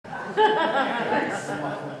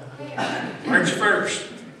March 1st.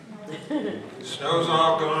 Snow's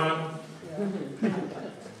all gone.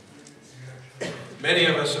 Many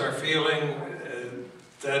of us are feeling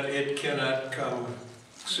that it cannot come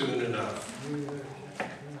soon enough.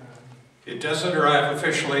 It doesn't arrive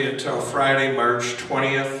officially until Friday, March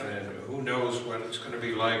 20th, and who knows what it's going to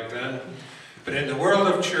be like then. But in the world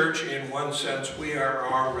of church, in one sense, we are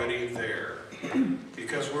already there,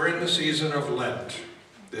 because we're in the season of Lent.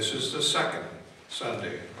 This is the second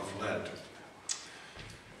Sunday of Lent.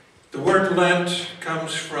 The word Lent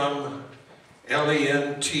comes from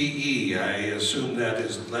L-E-N-T-E. I assume that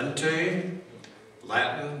is Lente,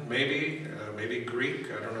 Latin, maybe Greek,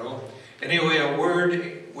 I don't know. Anyway, a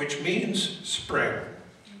word which means spring.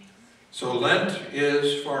 So Lent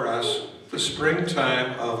is for us the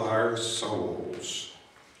springtime of our souls.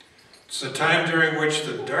 It's the time during which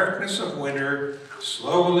the darkness of winter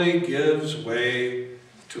slowly gives way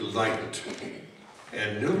to light,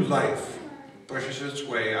 and new life pushes its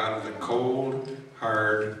way out of the cold,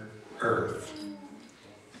 hard earth.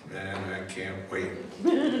 Man, I can't wait.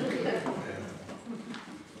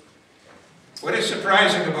 What is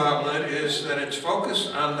surprising about Lent is that it's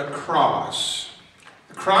focused on the cross.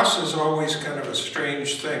 The cross is always kind of a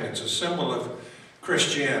strange thing. It's a symbol of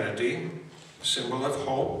Christianity, a symbol of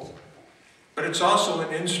hope, but it's also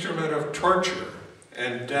an instrument of torture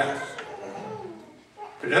and death.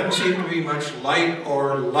 There doesn't seem to be much light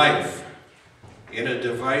or life in a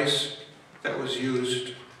device that was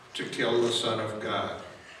used to kill the Son of God.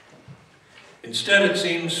 Instead, it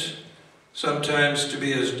seems sometimes to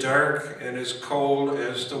be as dark and as cold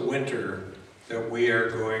as the winter that we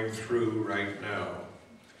are going through right now.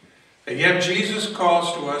 And yet Jesus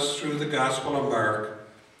calls to us through the Gospel of Mark,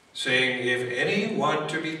 saying, if any want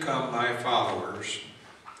to become my followers,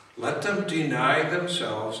 let them deny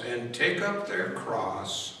themselves and take up their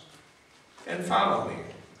cross and follow me.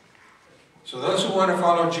 So those who want to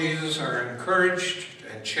follow Jesus are encouraged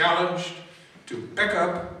and challenged to pick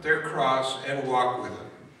up their cross and walk with it,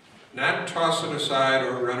 not toss it aside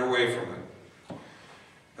or run away from it.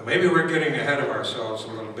 Now maybe we're getting ahead of ourselves a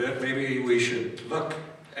little bit. Maybe we should look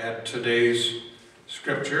at today's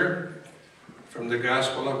scripture from the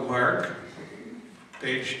Gospel of Mark,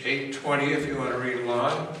 page 820 if you want to read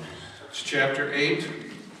along. It's chapter 8,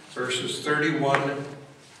 verses 31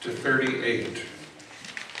 to 38.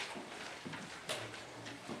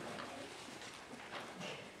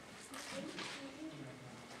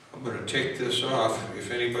 I'm going to take this off.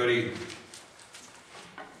 If anybody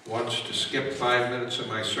wants to skip 5 minutes of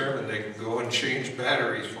my sermon, they can go and change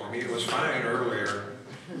batteries for me. It was fine earlier.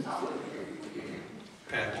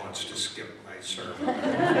 Pat wants to skip my sermon. There'll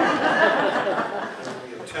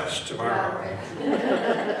be a test tomorrow.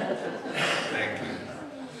 Thank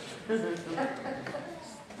you.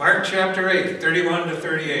 Mark chapter 8, 31 to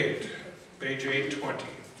 38, page 820.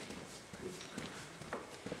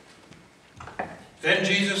 Then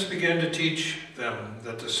Jesus began to teach them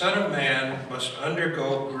that the Son of Man must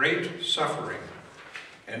undergo great suffering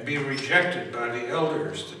and be rejected by the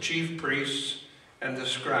elders, the chief priests, and the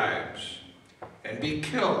scribes, and be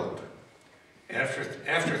killed.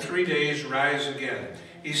 After 3 days rise again.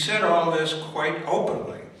 He said all this quite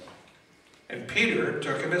openly. And Peter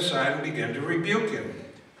took him aside and began to rebuke him.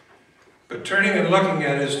 But turning and looking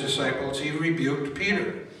at his disciples, he rebuked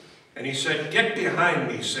Peter. And he said, "Get behind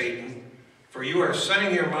me, Satan, for you are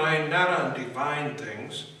setting your mind not on divine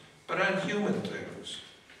things, but on human things."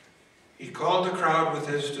 He called the crowd with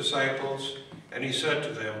his disciples, and he said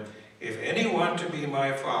to them, "If any want to be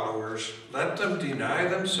my followers, let them deny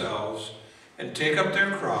themselves and take up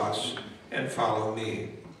their cross and follow me.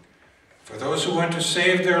 For those who want to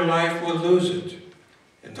save their life will lose it,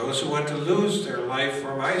 and those who want to lose their life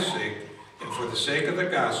for my sake and for the sake of the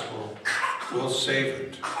gospel will save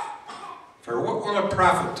it. For what will it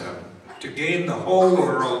profit them to gain the whole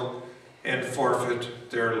world and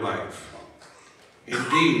forfeit their life?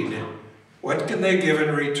 Indeed, what can they give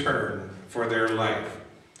in return for their life?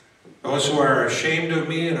 Those who are ashamed of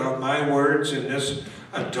me and of my words in this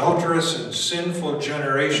adulterous and sinful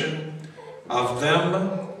generation, of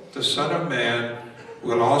them the Son of Man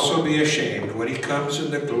will also be ashamed when he comes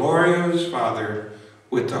in the glory of his Father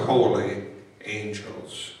with the holy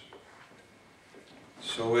angels."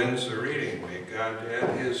 So ends the reading. May God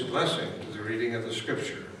add his blessing to the reading of the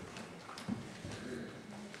scripture.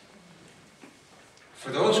 For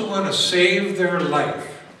those who want to save their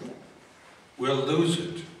life will lose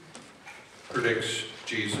it, predicts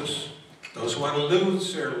Jesus. Those who want to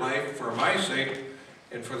lose their life for my sake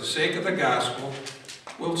and for the sake of the gospel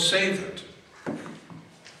will save it.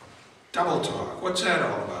 Double talk. What's that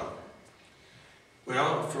all about?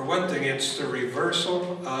 Well, for one thing, it's the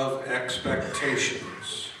reversal of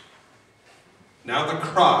expectations. Now the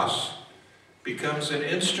cross becomes an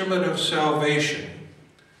instrument of salvation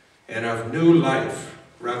and of new life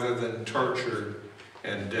rather than torture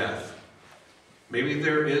and death. Maybe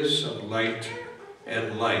there is some light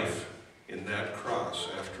and life in that cross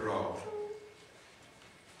after all.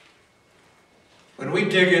 When we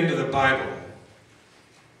dig into the Bible,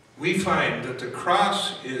 we find that the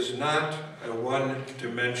cross is not a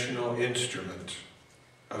one-dimensional instrument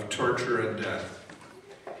of torture and death.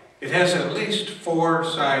 It has at least 4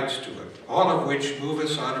 sides to it, all of which move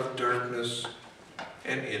us out of darkness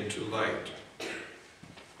and into light.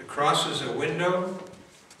 The cross is a window,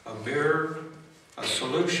 a mirror, a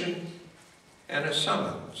solution, and a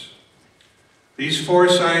summons. These 4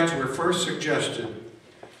 sides were first suggested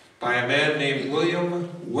by a man named William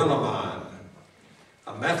Willimon,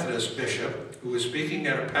 a Methodist bishop who was speaking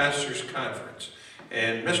at a pastor's conference.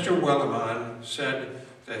 And Mr. Willimon said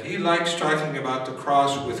that he likes talking about the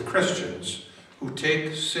cross with Christians who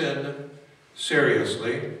take sin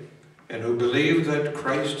seriously and who believe that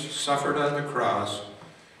Christ suffered on the cross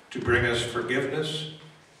to bring us forgiveness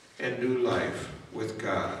and new life with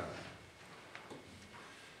God.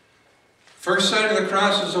 First side of the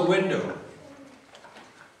cross is a window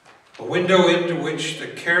into which the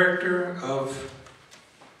character of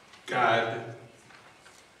God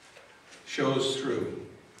shows through.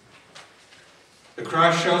 The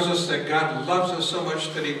cross shows us that God loves us so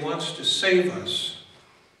much that he wants to save us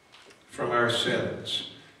from our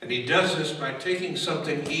sins. And he does this by taking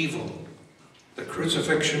something evil, the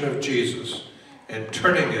crucifixion of Jesus, and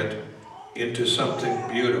turning it into something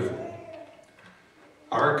beautiful.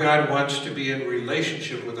 Our God wants to be in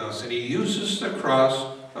relationship with us, and he uses the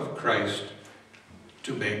cross of Christ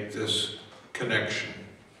to make this connection.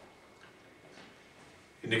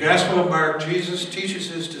 In the Gospel of Mark, Jesus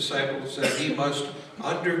teaches his disciples that he must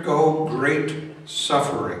undergo great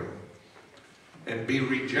suffering and be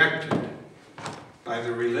rejected by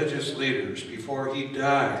the religious leaders before he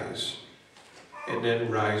dies and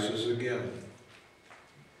then rises again.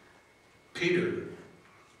 Peter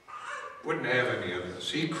wouldn't have any of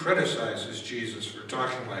this. He criticizes Jesus for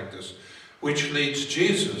talking like this, which leads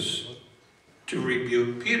Jesus to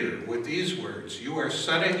rebuke Peter with these words: "You are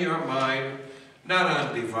setting your mind not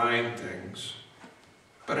on divine things,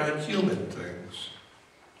 but on human things."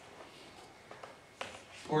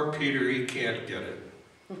 Poor Peter, he can't get it.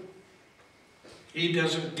 He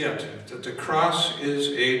doesn't get that the cross is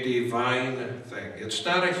a divine thing. It's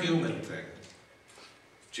not a human thing.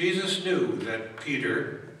 Jesus knew that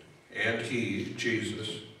Peter, and he,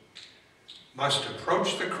 Jesus, must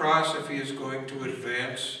approach the cross if he is going to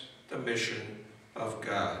advance the mission of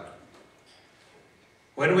God.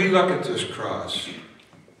 When we look at this cross,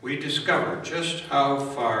 we discover just how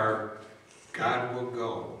far God will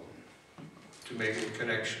go to make a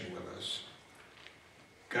connection with us.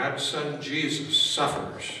 God's Son Jesus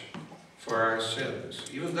suffers for our sins,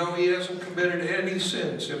 even though he hasn't committed any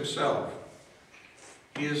sins himself.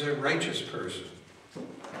 He is a righteous person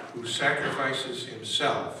who sacrifices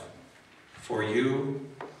himself for you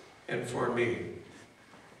and for me,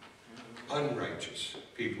 unrighteous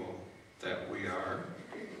people that we are.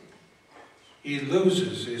 He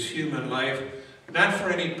loses his human life, not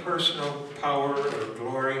for any personal power or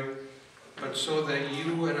glory, but so that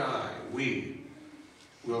you and I, we,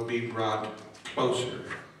 will be brought closer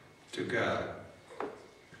to God.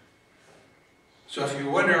 So if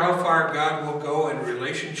you wonder how far God will go in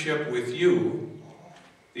relationship with you,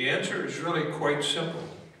 the answer is really quite simple.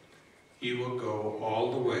 He will go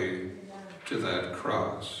all the way to that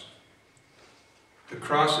cross. The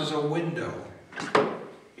cross is a window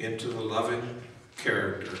into the loving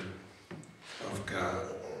character of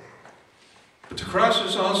God. But the cross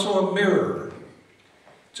is also a mirror.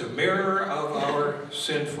 It's a mirror of our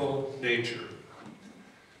sinful nature.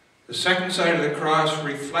 The second side of the cross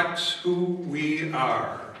reflects who we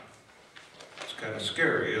are. It's kind of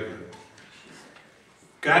scary, isn't it?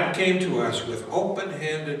 God came to us with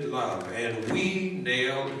open-handed love, and we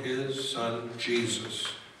nailed his Son Jesus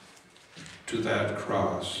to that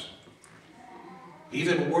cross.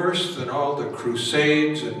 Even worse than all the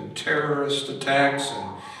crusades and terrorist attacks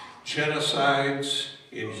and genocides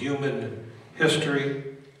in human history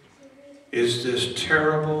is this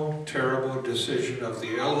terrible, terrible decision of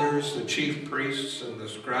the elders, the chief priests, and the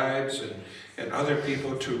scribes, and other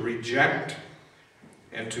people to reject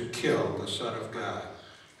and to kill the Son of God.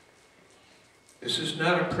 This is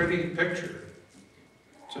not a pretty picture.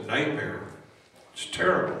 It's a nightmare. It's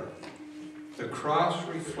terrible. The cross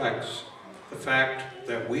reflects the fact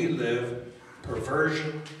that we live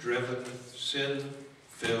perversion-driven, sin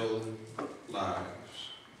sin-filled lives.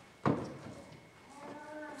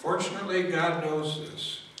 Fortunately, God knows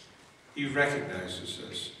this. He recognizes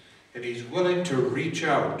this, and He's willing to reach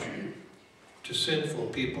out to sinful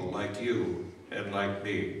people like you and like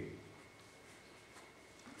me.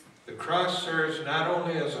 The cross serves not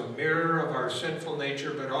only as a mirror of our sinful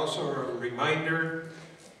nature, but also a reminder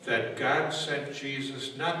that God sent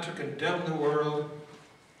Jesus not to condemn the world,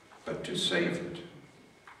 but to save it.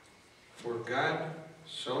 For God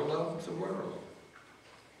so loved the world,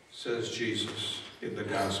 says Jesus in the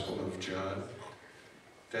Gospel of John,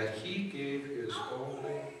 that He gave His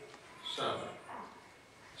only Son,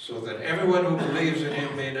 so that everyone who believes in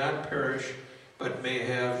Him may not perish, but may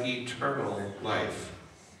have eternal life.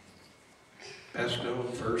 Best known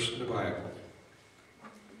verse in the Bible.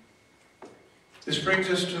 This brings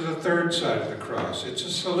us to the third side of the cross. It's a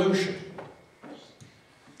solution.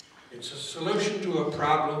 It's a solution to a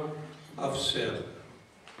problem of sin.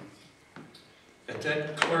 At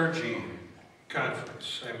that clergy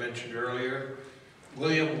conference I mentioned earlier,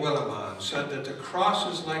 William Willimon said that the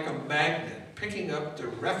cross is like a magnet picking up the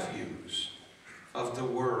refuse of the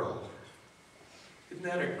world. Isn't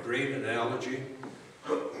that a great analogy?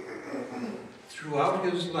 Throughout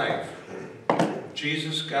His life,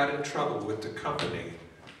 Jesus got in trouble with the company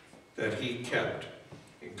that He kept,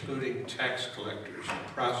 including tax collectors and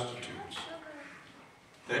prostitutes.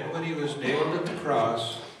 Then when He was nailed at the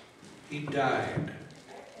cross, He died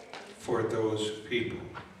for those people.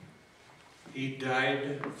 He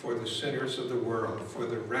died for the sinners of the world, for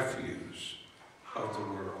the refuse of the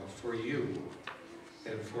world, for you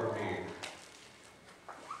and for me.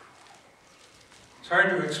 It's hard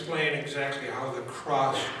to explain exactly how the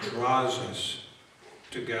cross draws us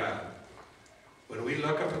to God. When we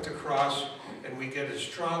look up at the cross and we get a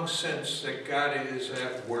strong sense that God is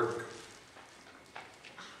at work.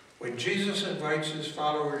 When Jesus invites His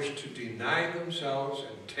followers to deny themselves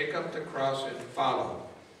and take up the cross and follow,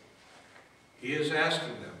 He is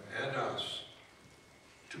asking them and us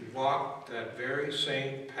to walk that very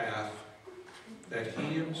same path that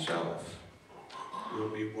He Himself will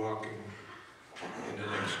be walking in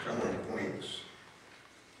the next couple of weeks.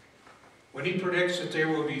 When He predicts that they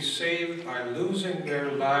will be saved by losing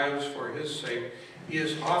their lives for His sake, He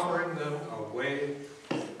is offering them a way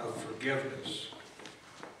of forgiveness,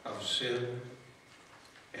 of sin,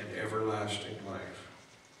 and everlasting life.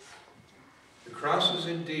 The cross is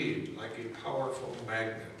indeed like a powerful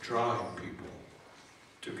magnet drawing people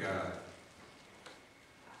to God.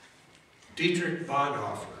 Dietrich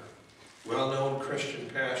Bonhoeffer, well-known Christian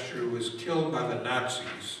pastor who was killed by the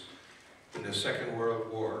Nazis in the Second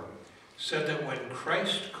World War, said that when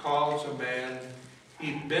Christ calls a man,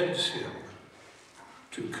 He bids him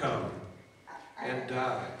to come and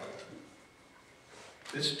die.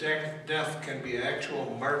 This death can be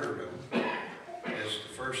actual martyrdom, as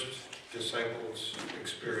the first disciples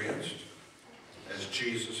experienced, as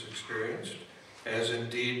Jesus experienced, as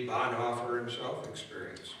indeed Bonhoeffer himself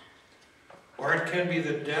experienced. Or it can be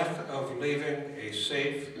the death of leaving a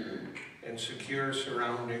safe and secure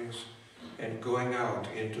surroundings and going out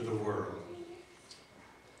into the world.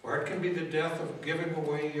 Or it can be the death of giving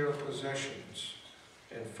away your possessions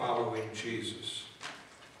and following Jesus.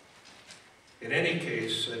 In any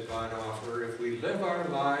case, said Bonhoeffer, if we live our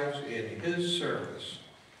lives in His service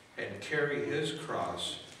and carry His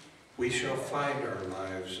cross, we shall find our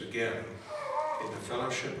lives again in the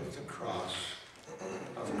fellowship of the cross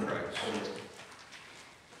of Christ.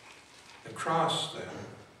 The cross, then,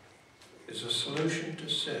 is a solution to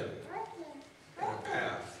sin and a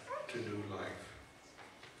path to new life.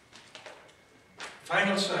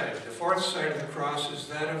 Final side, the fourth side of the cross, is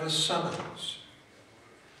that of a summons.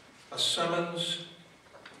 A summons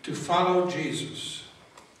to follow Jesus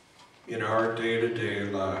in our day-to-day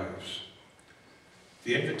lives.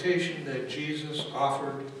 The invitation that Jesus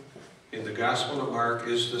offered in the Gospel of Mark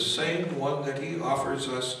is the same one that He offers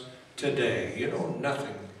us today. You know,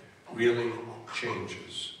 nothing really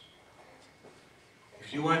changes.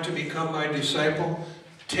 If you want to become my disciple,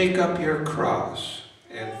 take up your cross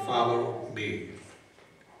and follow me.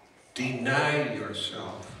 Deny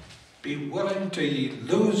yourself. Be willing to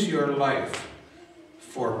lose your life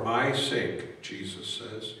for my sake, Jesus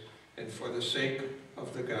says, and for the sake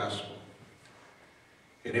of the gospel.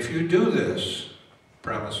 And if you do this,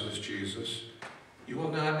 promises Jesus, you will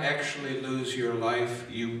not actually lose your life,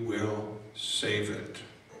 you will save it.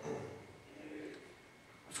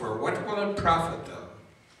 For what will it profit them?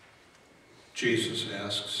 Jesus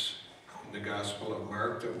asks in the Gospel of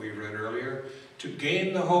Mark that we read earlier, to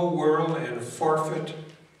gain the whole world and forfeit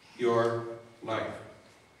your life.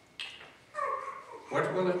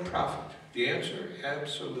 What will it profit The answer,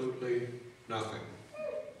 absolutely nothing.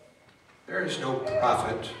 There is no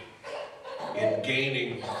profit in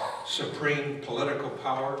gaining supreme political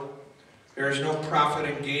power. There is no profit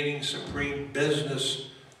in gaining supreme business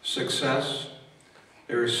success.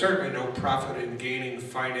 There is certainly no profit in gaining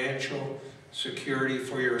financial security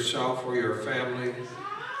for yourself or your family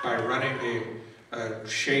by running a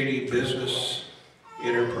shady business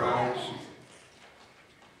enterprise.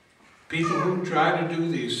 People who try to do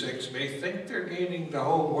these things may think they're gaining the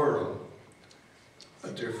whole world,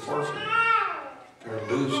 but they're forfeiting, they're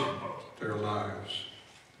losing their lives.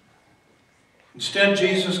 Instead,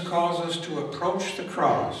 Jesus calls us to approach the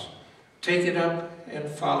cross, take it up, and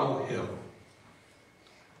follow him.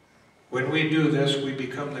 When we do this, we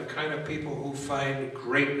become the kind of people who find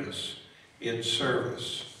greatness in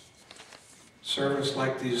service. Service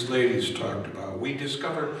like these ladies talked about. We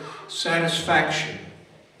discover satisfaction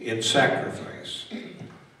in sacrifice.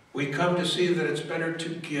 We come to see that it's better to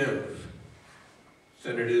give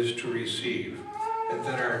than it is to receive, and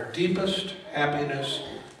that our deepest happiness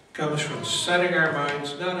comes from setting our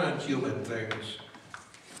minds not on human things,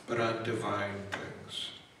 but on divine things.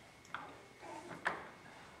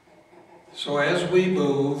 So as we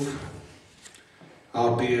move,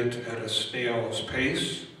 albeit at a snail's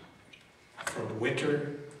pace, from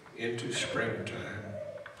winter into springtime,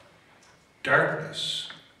 darkness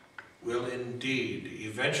will indeed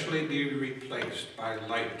eventually be replaced by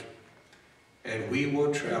light, and we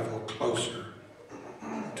will travel closer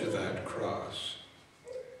to that cross.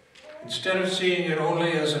 Instead of seeing it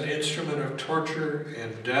only as an instrument of torture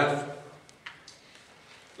and death,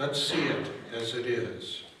 let's see it as it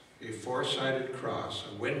is, a four-sided cross,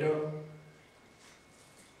 a window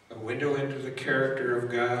into the character of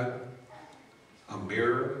God, a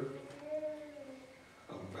mirror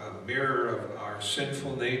of our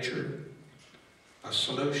sinful nature, a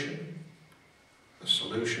solution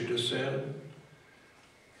to sin,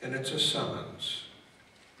 and it's a summons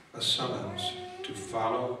to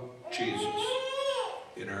follow Jesus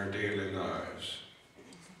in our daily lives.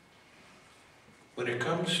 When it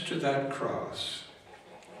comes to that cross,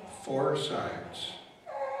 four sides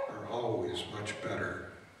are always much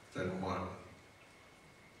better than one.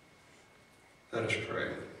 Let us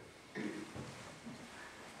pray.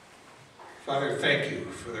 Father, thank you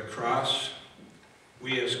for the cross.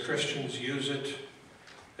 We as Christians use it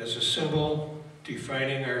as a symbol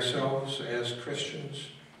defining ourselves as Christians.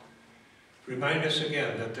 Remind us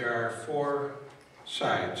again that there are four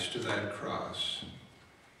sides to that cross,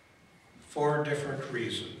 four different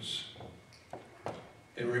reasons.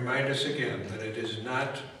 And remind us again that it is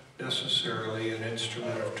not necessarily an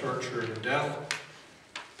instrument of torture and death,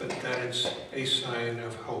 but that it's a sign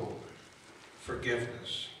of hope,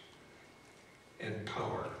 forgiveness, and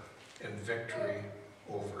power, and victory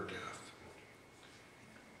over death.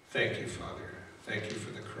 Thank you, Father. Thank you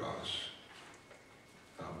for the cross.